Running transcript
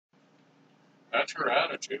That's her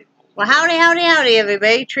attitude. Well, howdy, howdy, howdy,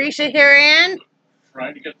 everybody. Teresa here, and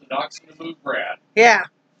Trying to get the dachshund to move Brad. yeah,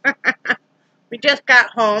 we just got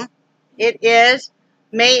home. It is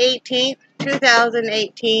May 18th,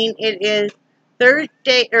 2018. It is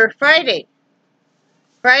Friday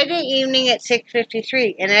evening at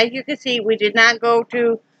 6:53. And as you can see, we did not go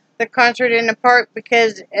to the concert in the park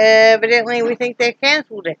because evidently we think they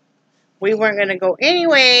canceled it. We weren't going to go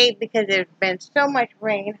anyway because there's been so much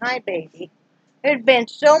rain. Hi, baby. There's been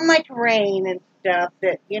so much rain and stuff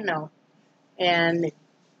that, and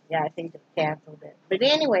yeah, I think they canceled it. But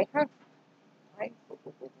anyway, how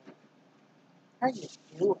you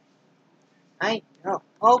doing? I know.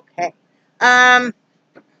 Okay.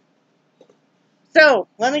 So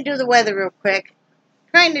let me do the weather real quick.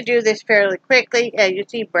 Trying to do this fairly quickly. As you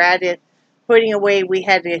see, Brad is putting away. We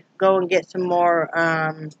had to go and get some more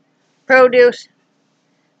produce.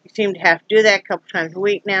 We seem to have to do that a couple times a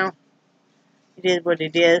week now. It is what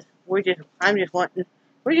it is. We're just wanting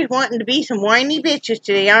to be some whiny bitches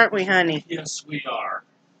today, aren't we, honey? Yes, we are.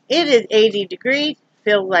 It is 80 degrees.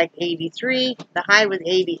 Feels like 83. The high was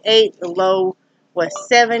 88. The low was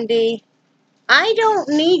 70. I don't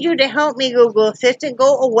need you to help me, Google Assistant.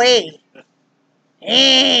 Go away.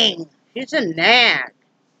 Dang. She's a nag.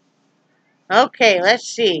 Okay, let's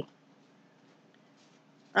see.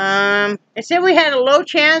 It said we had a low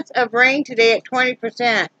chance of rain today at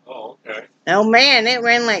 20%. Oh, okay. Oh, man, it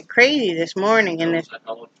rained like crazy this morning. And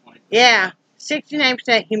yeah,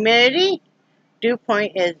 69% humidity. Dew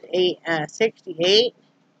point is 68.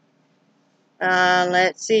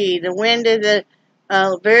 Let's see. The wind is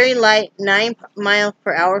a very light 9 miles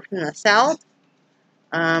per hour from the south.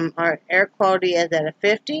 Our air quality is at a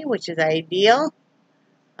 50, which is ideal.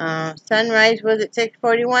 Sunrise was at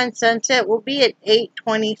 6:41. Sunset will be at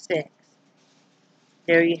 8:26.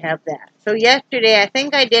 There you have that. So yesterday, I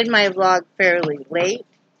think I did my vlog fairly late.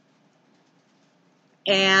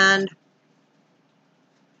 And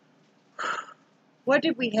what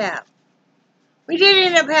did we have? We did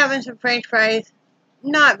end up having some French fries.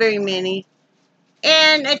 Not very many.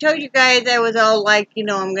 And I told you guys I was all like,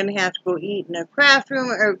 I'm going to have to go eat in a craft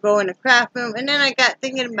room or go in a craft room. And then I got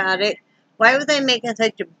thinking about it. Why was I making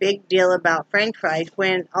such a big deal about French fries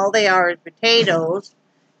when all they are is potatoes?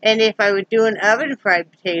 And if I was doing oven-fried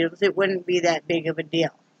potatoes, it wouldn't be that big of a deal.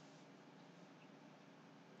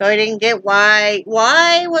 So I didn't get why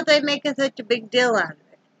was I making such a big deal out of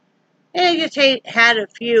it? And I just had a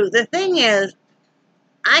few. The thing is,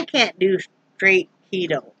 I can't do straight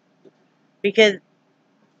keto because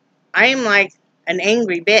I'm like an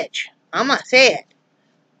angry bitch. I'm going to say it.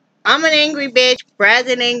 I'm an angry bitch. Brad's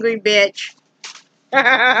an angry bitch.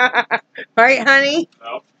 Right, honey?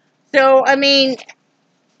 No. So, I mean,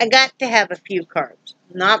 I got to have a few carbs.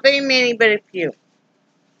 Not very many, but a few.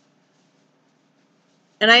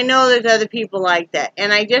 And I know there's other people like that.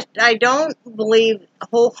 And I don't believe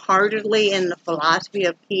wholeheartedly in the philosophy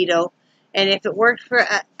of keto. And if it works for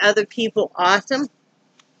other people, awesome.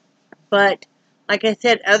 But, like I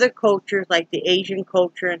said, other cultures, like the Asian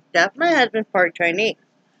culture and stuff, my husband's part Chinese.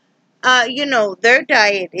 Their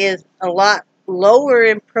diet is a lot lower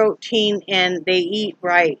in protein and they eat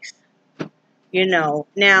rice.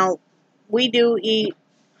 Now, we do eat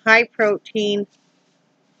high protein.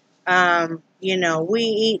 We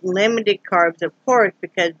eat limited carbs, of course,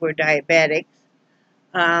 because we're diabetics.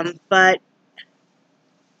 But,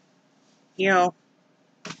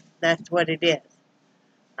 that's what it is.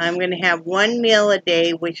 I'm going to have one meal a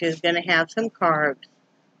day, which is going to have some carbs.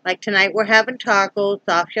 Like tonight, we're having tacos,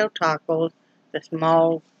 soft shell tacos, the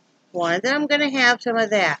small ones, and I'm going to have some of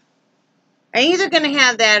that. I'm either going to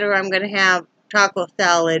have that or I'm going to have taco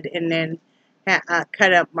salad and then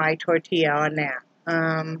cut up my tortilla on that.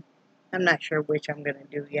 I'm not sure which I'm going to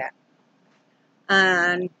do yet.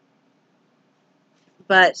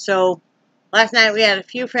 But so last night we had a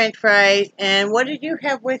few French fries, and what did you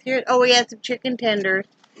have with yours? Oh, we had some chicken tenders,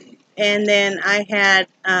 and then I had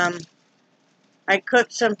I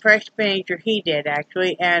cooked some fresh spinach, or he did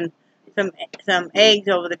actually, and some eggs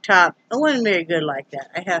over the top. It wasn't very good like that.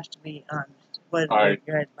 I have to be honest. It wasn't very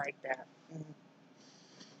good like that.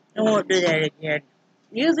 I won't do that again.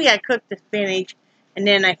 Usually I cook the spinach and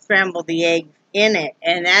then I scramble the eggs in it,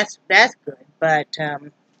 and that's good. But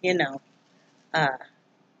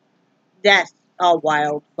that's all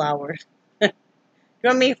wildflowers. Do you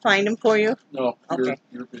want me to find them for you? No, okay.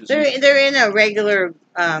 You're busy. They're in a regular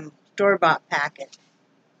store-bought packet.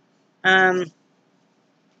 I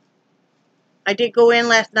did go in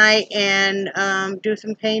last night and do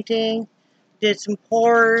some painting, did some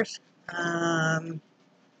pours. I'll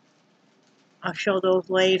show those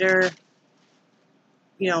later.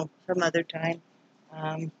 some other time.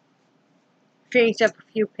 Finished up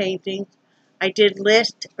a few paintings. I did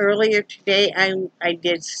list earlier today. I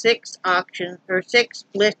did 6 auctions or 6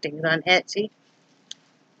 listings on Etsy.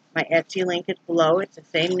 My Etsy link is below. It's the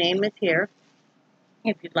same name as here.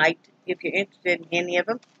 If you're interested in any of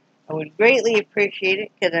them, I would greatly appreciate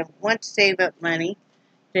it because I want to save up money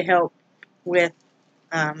to help with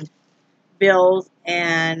bills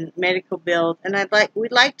and medical bills, and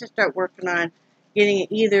we'd like to start working on getting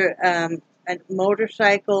either a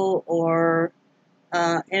motorcycle or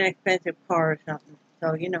inexpensive car or something.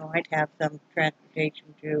 So I'd have some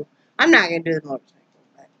transportation too. I'm not gonna do the motorcycle,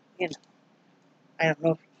 but I don't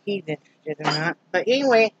know if he's interested or not. But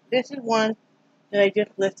anyway, this is one that I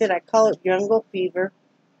just listed. I call it Jungle Fever.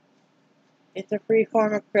 It's a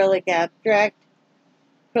freeform acrylic abstract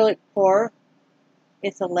acrylic pour.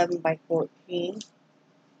 It's 11 by 14.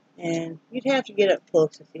 And you'd have to get up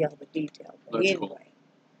close to see all the details. But That's anyway.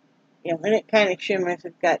 cool. And it kind of shimmers.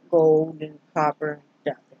 It's got gold and copper and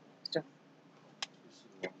stuff in it. So.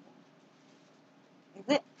 Is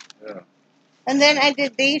it? Yeah. And then I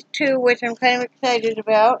did these 2, which I'm kind of excited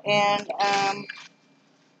about. And,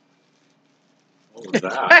 What was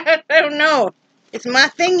that? I don't know. It's my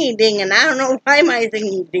thingy dinging. I don't know why my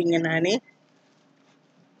thingy dinging, honey.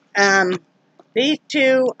 These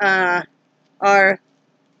 2 are, I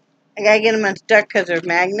gotta get them unstuck because they're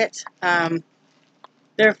magnets.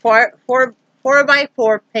 They're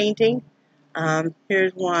 4x4 painting.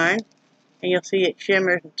 Here's one, and you'll see it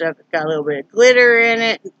shimmers and stuff. It's got a little bit of glitter in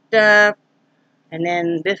it and stuff. And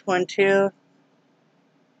then this one too.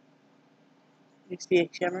 You see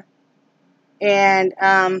it shimmer. And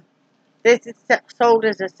this is sold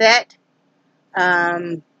as a set.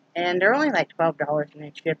 And they're only like $12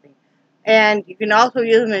 in shipping. And you can also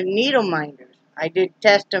use them as needle minders. I did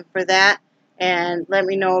test them for that. And let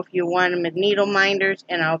me know if you want them as needle minders,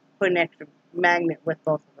 and I'll put an extra magnet with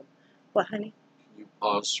both of them. What, honey? Can you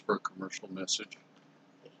pause for a commercial message?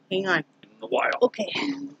 Hang on. In a while. Okay.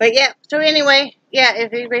 But yeah, so anyway, yeah,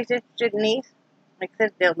 if anybody's interested in these, like I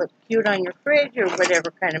said, they'll look cute on your fridge or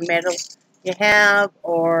whatever kind of metal you have,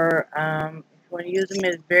 or if you want to use them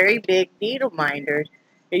as very big needle minders,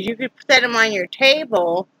 is you could set them on your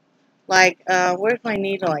table, like, where's my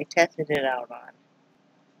needle I tested it out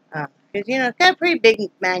on? Because, it's got pretty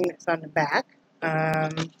big magnets on the back.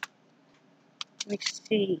 Let me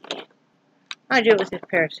see. I'll do it with this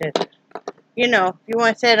pair of scissors. If you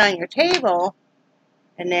want to set it on your table,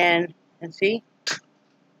 and see?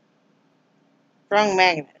 Strong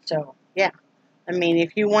magnet. So, yeah. I mean,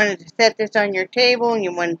 if you wanted to set this on your table and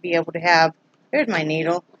you want to be able to have, here's my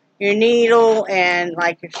needle, your needle and,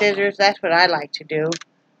 like, your scissors, that's what I like to do.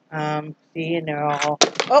 See, and they're all,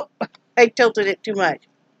 oh, I tilted it too much.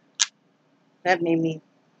 That made me,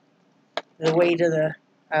 the weight of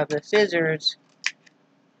the scissors.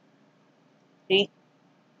 See?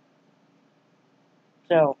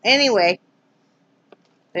 So, anyway,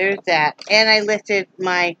 there's that. And I listed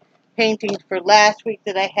my paintings for last week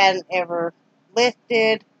that I hadn't ever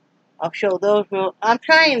listed. I'll show those. I'm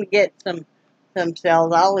trying to get some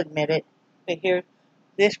sales, I'll admit it. But here,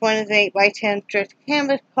 this one is 8x10 stretch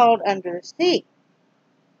canvas called Under the Sea.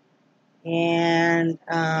 And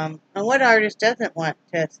what artist doesn't want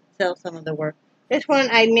to sell some of the work? This one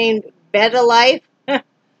I named Better Life.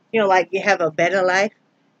 Like you have a better life.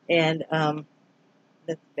 And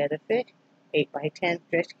this Better Fish, 8x10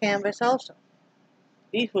 stretch canvas also.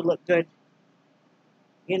 These would look good,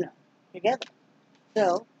 together.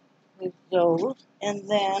 So, with those. And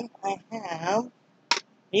then I have,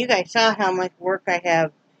 you guys saw how much work I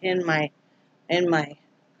have in my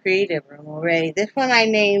creative room already. This one I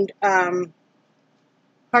named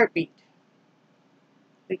Heartbeat,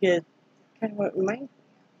 because it's kind of what it reminds me of.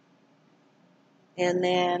 And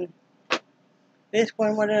then this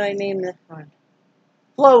one, what did I name this one?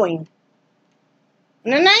 Flowing.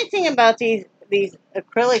 And the nice thing about these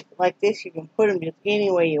acrylics like this, you can put them just any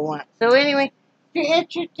way you want. So anyway, if you're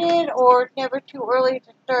interested, or it's never too early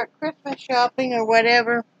to start Christmas shopping or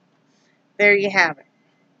whatever, there you have it.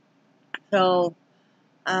 So,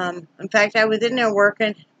 in fact, I was in there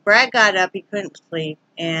working. Brad got up, he couldn't sleep,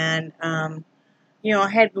 and I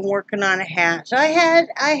had been working on a hat. So I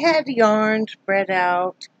had yarn spread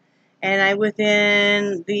out, and I was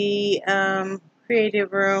in the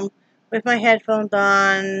creative room with my headphones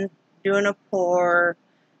on, doing a pour,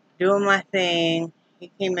 doing my thing.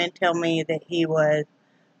 He came in and told me that he was,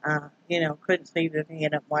 couldn't sleep if he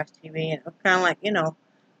get up and watch TV, and it was kind of like,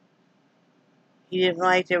 he didn't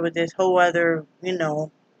like there was this whole other,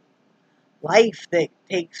 life that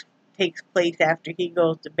takes place after he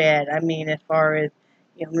goes to bed. I mean, as far as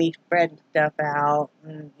me spreading stuff out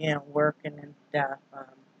and, working and stuff.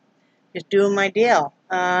 Just doing my deal.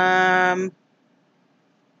 I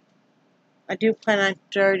do plan on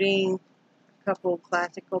starting a couple of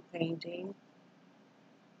classical painting.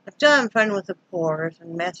 I'm still having fun with the pours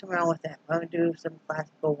and messing around with that. I'm going to do some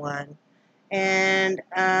classical one. And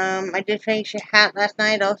I did finish a hat last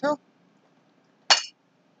night also.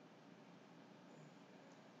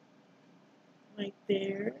 Right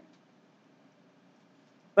there.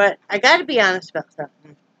 But I got to be honest about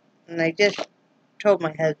something. And I just told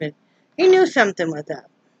my husband, he knew something was up.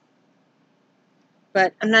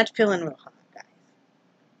 But I'm not feeling real hot, guys.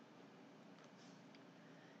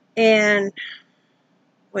 And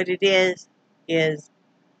what it is I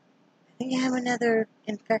think I have another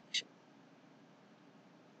infection.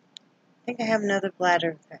 I think I have another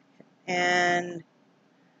bladder infection. And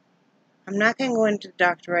I'm not going to go into the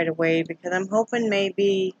doctor right away because I'm hoping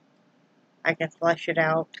maybe I can flush it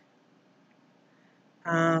out.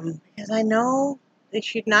 Because I know that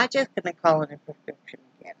she's not just going to call in a prescription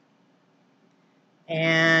again.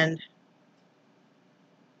 And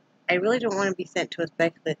I really don't want to be sent to a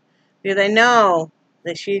specialist because I know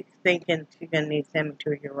that she's thinking she's going to need to send me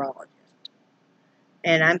to a urologist.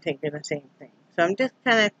 And I'm thinking the same thing. So I'm just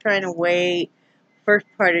kind of trying to wait. First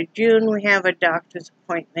part of June, we have a doctor's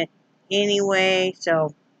appointment anyway,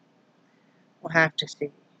 so we'll have to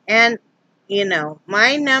see. And,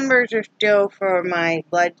 my numbers are still for my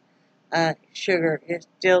blood sugar is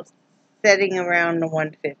still setting around the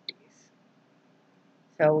 150s.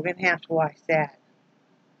 So we're going to have to watch that.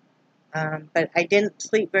 But I didn't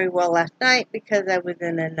sleep very well last night because I was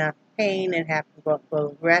in enough pain and happened to go to the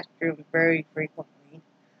restroom very frequently.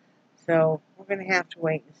 So we're going to have to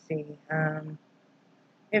wait and see.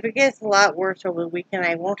 If it gets a lot worse over the weekend,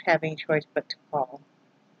 I won't have any choice but to call,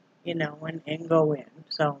 and go in.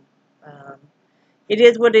 So it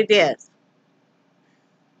is what it is,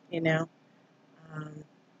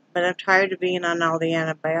 But I'm tired of being on all the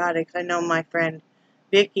antibiotics. I know my friend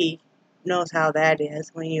Vicky knows how that is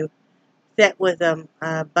when you sit with a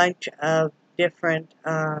bunch of different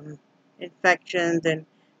infections and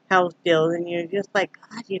health deals, and you're just like,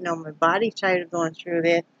 God, my body's tired of going through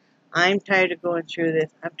this. I'm tired of going through this.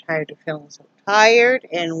 I'm tired of feeling so tired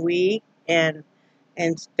and weak and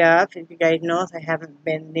stuff. If you guys notice, I haven't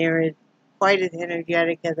been quite as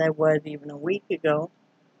energetic as I was even a week ago.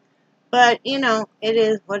 But, it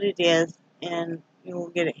is what it is, and we'll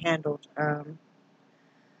get it handled. A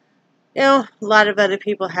lot of other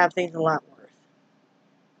people have things a lot worse.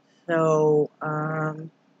 So,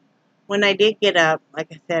 when I did get up, like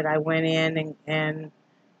I said, I went in and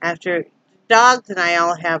after dogs and I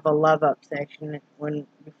all have a love up session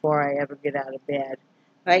before I ever get out of bed.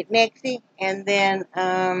 Right, Nixie? And then,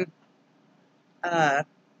 what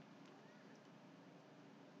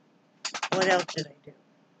else did I do?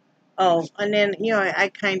 Oh, and then, I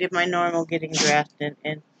kind of my normal getting dressed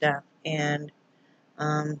and stuff. And,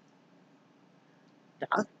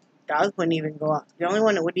 dogs wouldn't even go out. The only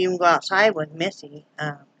one that would even go outside was Missy.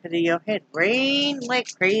 Because it had rained like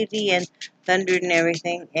crazy and thundered and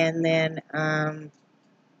everything. And then, I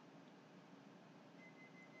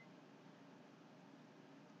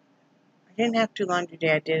didn't have too long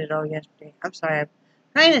today. I did it all yesterday. I'm sorry. I'm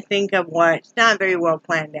trying to think of it's not very well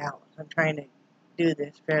planned out. I'm trying to do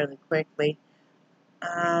this fairly quickly.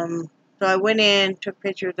 So I went in, took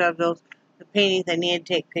pictures of the paintings I needed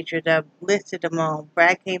to take pictures of, listed them all.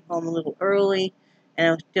 Brad came home a little early, and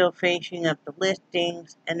I was still finishing up the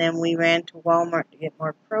listings, and then we ran to Walmart to get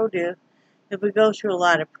more produce, because we go through a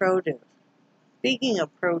lot of produce. Speaking of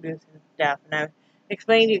produce and stuff, and I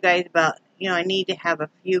explained to you guys about, I need to have a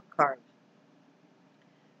few carbs.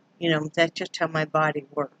 That's just how my body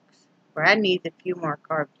works. Brad needs a few more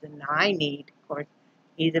carbs than I need. Of course,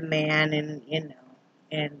 he's a man, and,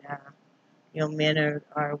 men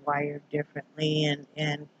are wired differently,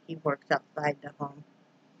 and he works outside the home.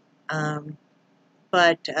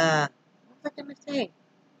 But, what was I going to say?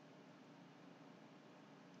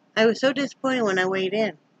 I was so disappointed when I weighed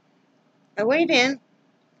in. I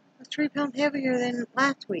was 3 pounds heavier than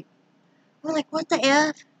last week. I'm like, what the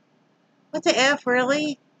F? What the F,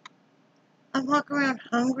 really? I'm walking around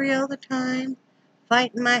hungry all the time,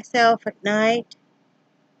 fighting myself at night.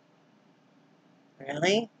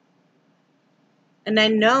 Really? And I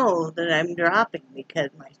know that I'm dropping because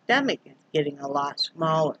my stomach is getting a lot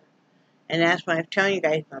smaller. And that's why I'm telling you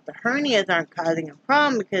guys about the hernias aren't causing a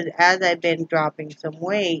problem, because as I've been dropping some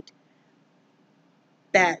weight,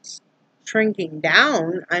 that's shrinking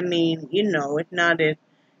down. I mean, it's not as,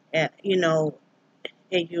 as you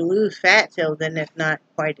lose fat cells, then it's not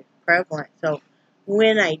quite as prevalent. So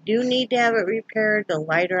When I do need to have it repaired, the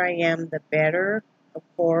lighter I am, the better, of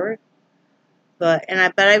course. But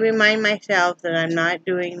I remind myself that I'm not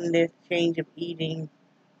doing this change of eating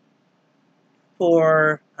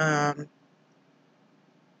for the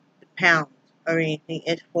pounds or anything.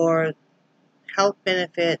 It's for health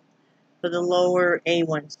benefits, for the lower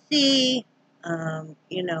A1C,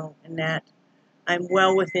 you know, and that I'm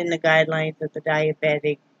well within the guidelines of the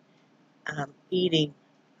diabetic eating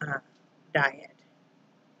diet.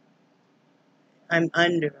 I'm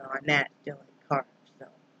under on that still in carbs, so,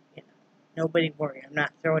 you know, nobody worry. I'm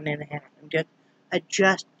not throwing in a hat. I'm just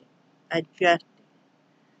adjusting.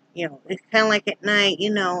 You know, it's kind of like at night, you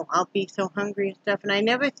know, I'll be so hungry and stuff, and I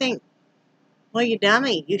never think, well, you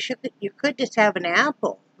dummy, you could just have an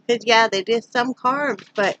apple. Because, yeah, there is some carbs,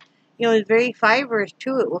 but, you know, it's very fibrous,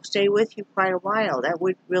 too. It will stay with you quite a while. That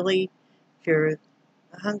would really cure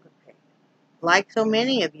the hunger pain. Like so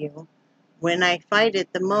many of you, when I fight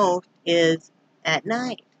it the most is at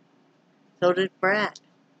night. So does Brad.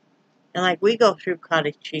 And, like, we go through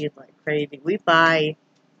cottage cheese like crazy. We buy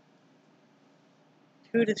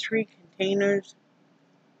 2 to 3 containers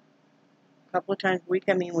a couple of times a week.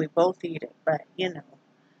 I mean, we both eat it, but, you know,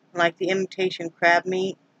 like the imitation crab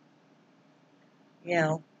meat, you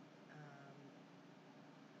know,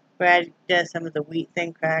 Brad does some of the wheat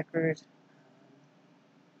thin crackers.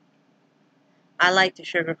 I like the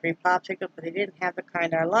sugar-free popsicle, but they didn't have the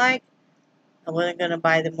kind I like. I wasn't going to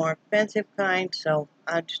buy the more expensive kind, so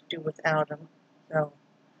I'll just do without them. So,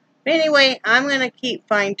 but anyway, I'm going to keep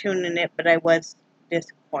fine-tuning it, but I was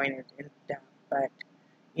disappointed in stuff. But,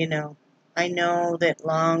 you know, I know that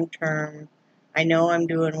long-term, I know I'm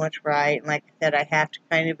doing what's right. And like I said, I have to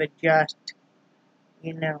kind of adjust,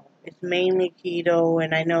 you know. It's mainly keto,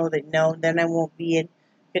 and I know that, no, then I won't be in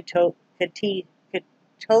ketosis.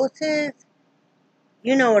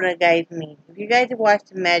 You know what I guys mean. If you guys have watched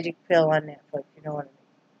The Magic Pill on Netflix, you know what I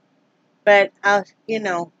mean. But, you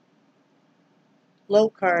know, low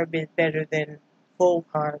carb is better than full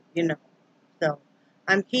carb, you know. So,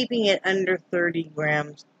 I'm keeping it under 30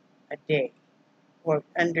 grams a day, or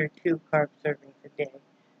under 2 carb servings a day.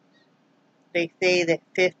 They say that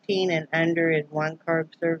 15 and under is 1 carb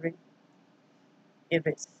serving. If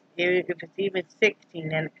it's even 16,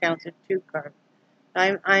 then it counts as 2 carbs.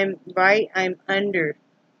 I'm right. I'm under.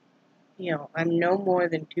 You know, I'm no more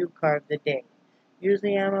than 2 carbs a day.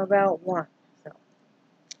 Usually I'm about 1. So,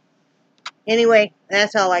 anyway,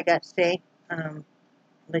 that's all I got to say. Let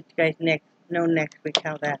you guys know next week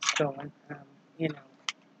how that's going. You know,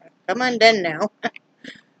 come undone now.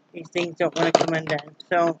 These things don't want to come undone.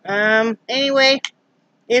 So, anyway,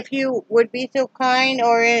 if you would be so kind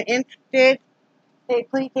or interested,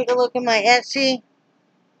 please take a look at my Etsy.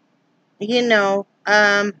 You know,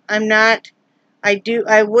 I'm not.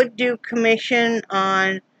 I would do commission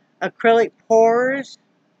on acrylic pours.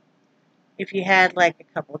 If you had like a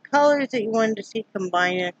couple of colors that you wanted to see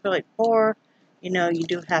combined in acrylic pour, you know, you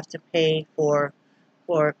do have to pay for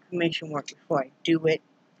commission work before I do it.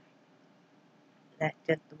 That's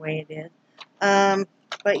just the way it is.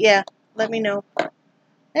 But yeah, let me know.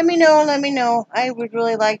 Let me know. I would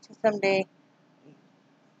really like to someday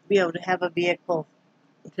be able to have a vehicle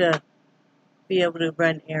to be able to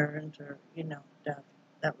run errands or, you know, stuff.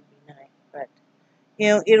 That would be nice. But, you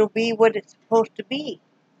know, it'll be what it's supposed to be,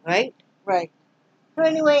 right? Right. So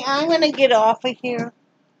anyway, I'm going to get off of here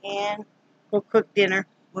and go cook dinner.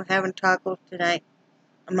 We're having tacos tonight.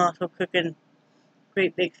 I'm also cooking a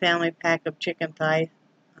great big family pack of chicken thighs.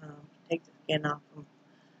 Take the skin off them.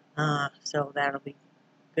 So that'll be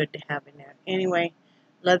good to have in there. Anyway,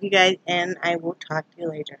 love you guys, and I will talk to you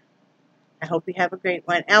later. I hope you have a great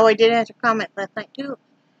one. Oh, I did answer comments last night, too.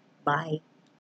 Bye.